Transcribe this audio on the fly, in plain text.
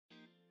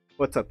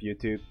What's up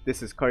YouTube?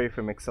 This is Corey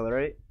from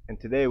Xccelerate, and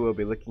today we'll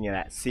be looking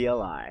at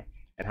CLI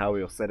and how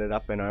we'll set it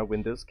up in our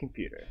Windows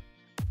computer.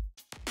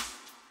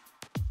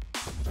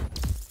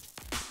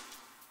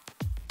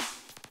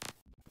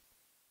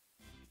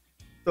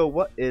 So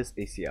what is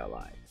a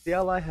CLI?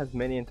 CLI has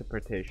many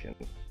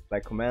interpretations,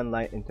 like command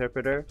line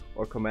interpreter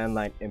or command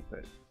line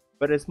input,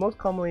 but it's most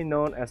commonly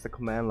known as the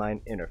command line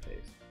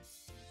interface.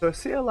 So a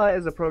CLI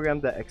is a program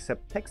that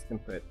accepts text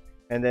input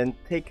and then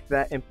take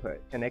that input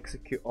and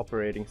execute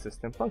operating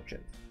system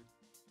functions,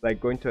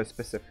 like going to a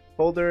specific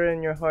folder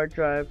in your hard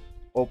drive,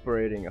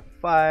 operating a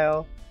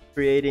file,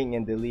 creating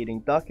and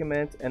deleting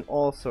documents, and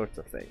all sorts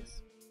of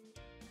things.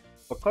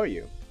 But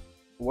Corey,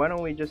 why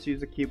don't we just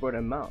use a keyboard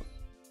and mouse?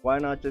 Why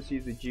not just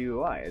use the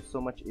GUI? It's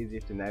so much easier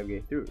to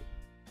navigate through.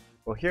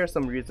 Well, here are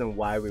some reasons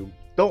why we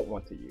don't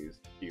want to use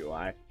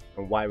GUI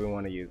and why we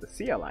want to use the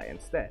CLI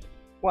instead.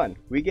 1.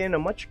 We gain a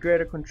much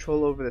greater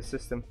control over the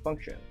system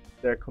function.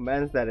 There are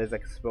commands that is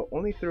accessible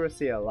only through a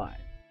CLI,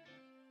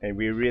 and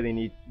we really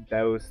need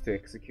those to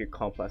execute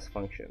complex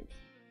functions.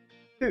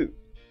 2.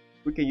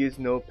 We can use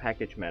Node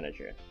Package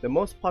Manager, the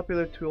most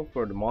popular tool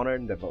for the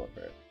modern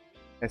developer.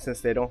 And since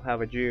they don't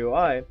have a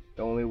GUI,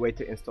 the only way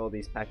to install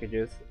these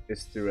packages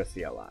is through a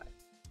CLI.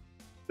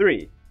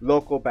 3.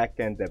 Local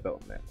backend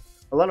development.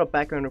 A lot of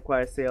backend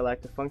requires CLI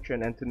to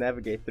function and to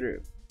navigate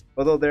through.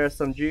 Although there are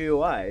some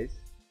GUIs,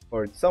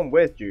 or some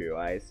with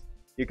GUIs,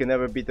 you can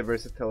never beat the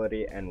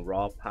versatility and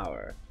raw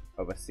power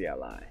of a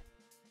CLI.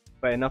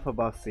 But enough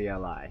about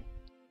CLI.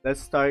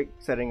 Let's start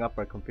setting up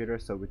our computer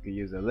so we can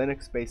use a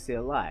Linux-based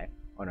CLI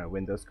on our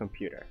Windows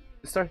computer.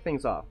 To start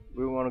things off,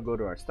 we want to go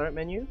to our Start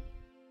menu,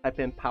 type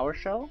in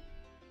PowerShell,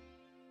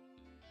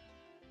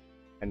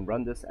 and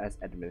run this as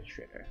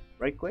administrator.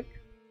 Right click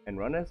and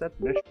run as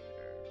administrator.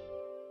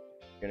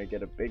 You're gonna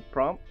get a big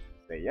prompt,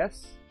 say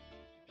yes.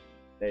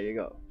 There you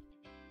go.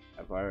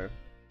 Have our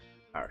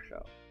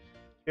PowerShell.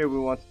 Here we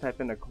want to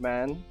type in a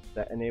command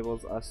that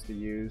enables us to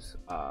use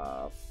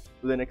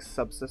Linux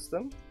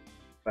Subsystem,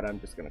 but I'm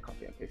just gonna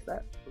copy and paste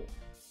that. Cool.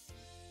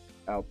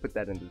 I'll put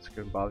that in the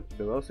description box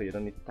below so you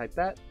don't need to type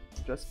that.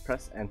 Just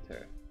press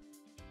enter.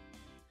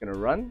 It's gonna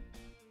run.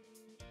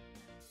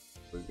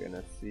 We're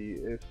gonna see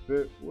if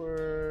it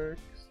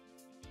works.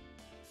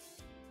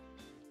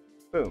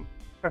 Boom,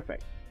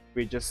 perfect.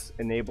 We just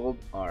enabled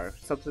our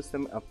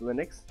subsystem of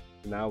Linux.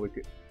 Now we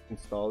could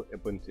install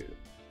Ubuntu.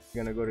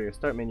 You're gonna go to your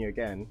Start menu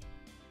again,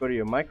 go to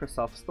your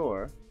Microsoft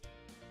Store,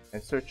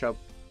 and search up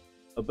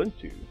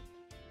Ubuntu.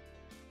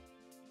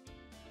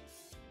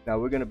 Now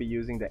we're gonna be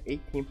using the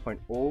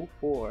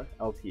 18.04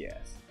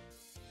 LTS,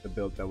 the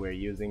build that we're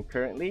using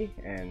currently,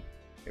 and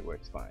it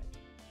works fine.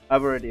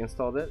 I've already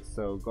installed it,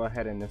 so go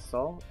ahead and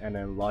install and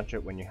then launch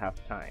it when you have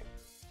time.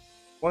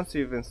 Once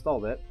you've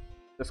installed it,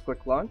 just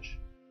click launch,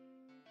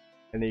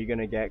 and then you're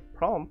gonna get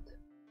prompt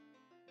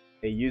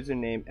a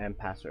username and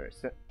password.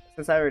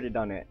 Since I already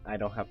done it, I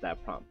don't have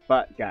that prompt.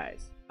 But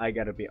guys, I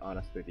gotta be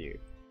honest with you.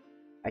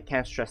 I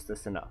can't stress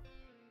this enough.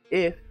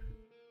 If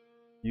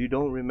you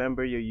don't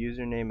remember your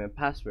username and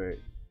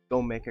password,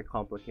 don't make it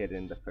complicated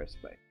in the first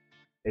place.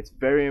 It's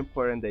very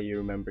important that you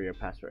remember your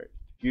password.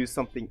 Use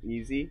something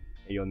easy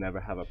and you'll never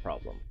have a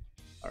problem.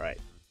 Alright.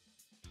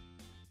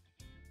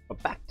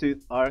 But back to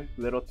our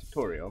little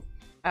tutorial.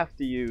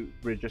 After you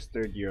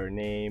registered your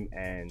name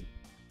and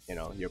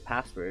your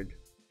password,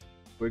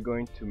 we're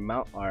going to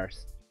mount our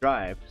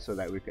drive so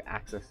that we can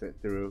access it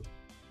through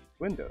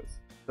Windows.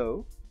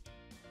 So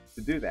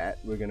to do that,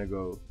 we're gonna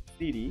go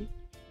cd,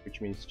 which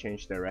means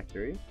change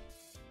directory,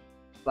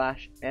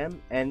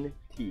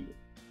 /mnt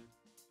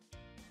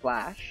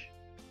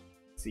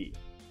 /c.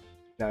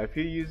 Now if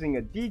you're using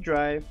a D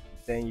drive,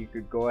 then you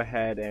could go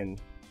ahead and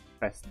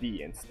press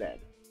D instead.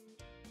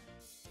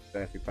 So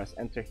if you press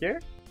enter here,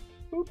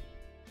 boop,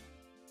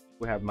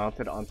 we have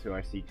mounted onto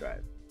our C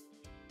drive.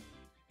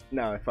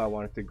 Now if I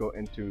wanted to go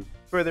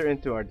further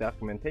into our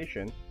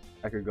documentation,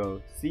 I could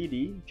go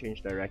cd,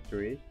 change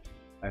directory.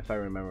 If I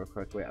remember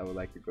correctly, I would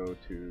like to go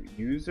to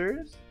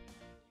users,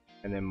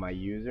 and then my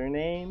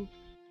username,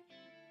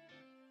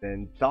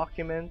 then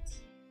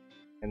documents,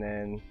 and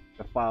then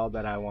the file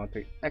that I want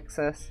to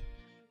access,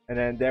 and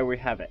then there we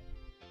have it.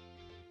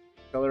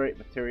 Xccelerate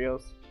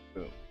materials,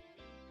 boom.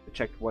 To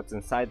check what's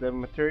inside the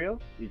material,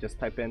 you just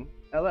type in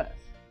ls.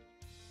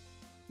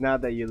 Now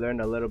that you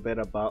learned a little bit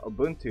about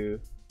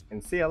Ubuntu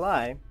and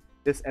CLI,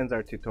 this ends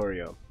our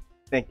tutorial.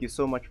 Thank you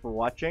so much for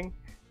watching,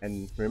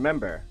 and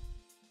remember,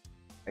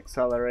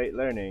 accelerate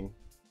learning,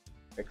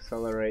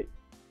 accelerate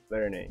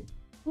learning.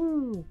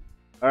 Woo!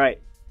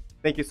 Alright,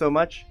 thank you so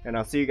much, and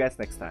I'll see you guys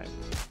next time.